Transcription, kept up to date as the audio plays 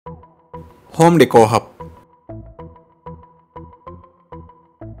Home Decor Hub.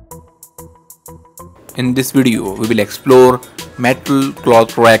 In this video, we will explore metal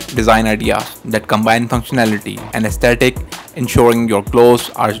cloth rack design ideas that combine functionality and aesthetic, ensuring your clothes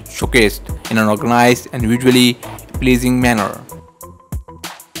are showcased in an organized and visually pleasing manner.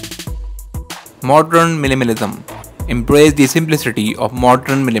 Modern minimalism. Embrace the simplicity of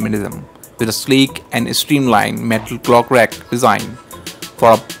modern minimalism with a sleek and streamlined metal cloth rack design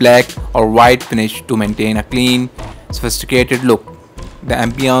for a black or white finish to maintain a clean, sophisticated look. The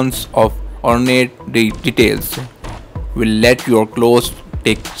ambience of ornate details will let your clothes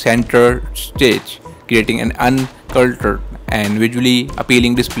take center stage, creating an uncultured and visually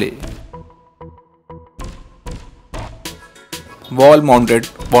appealing display. Wall mounted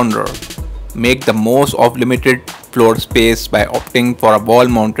wonder. Make the most of limited floor space by opting for a wall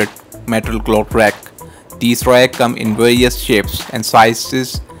mounted metal cloth rack. These racks come in various shapes and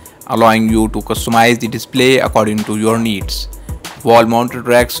sizes, allowing you to customize the display according to your needs. Wall mounted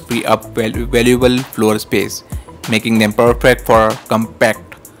racks free up valuable floor space, making them perfect for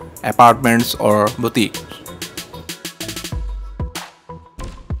compact apartments or boutiques.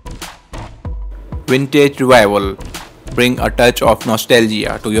 Vintage revival. Bring a touch of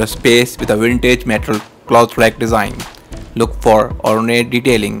nostalgia to your space with a vintage metal cloth rack design. Look for ornate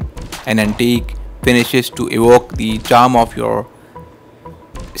detailing and antique finishes to evoke the charm of your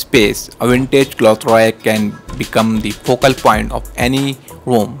space. A vintage cloth rack can become the focal point of any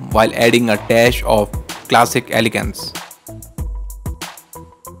room while adding a dash of classic elegance.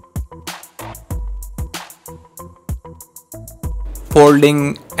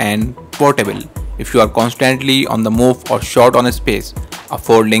 Folding and portable. If you are constantly on the move or short on space, a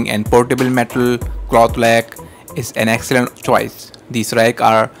folding and portable metal cloth rack is an excellent choice. These racks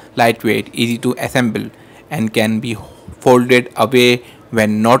are lightweight, easy to assemble, and can be folded away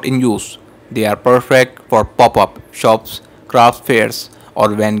when not in use. They are perfect for pop-up shops, craft fairs,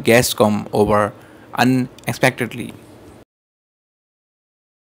 or when guests come over unexpectedly.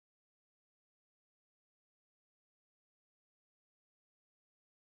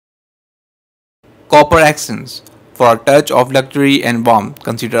 Copper accents. For a touch of luxury and warmth,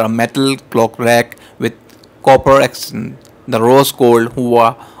 consider a metal clock rack with copper accent. The rose gold hue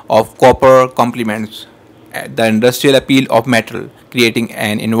of copper complements the industrial appeal of metal, creating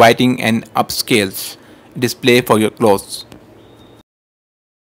an inviting and upscale display for your clothes.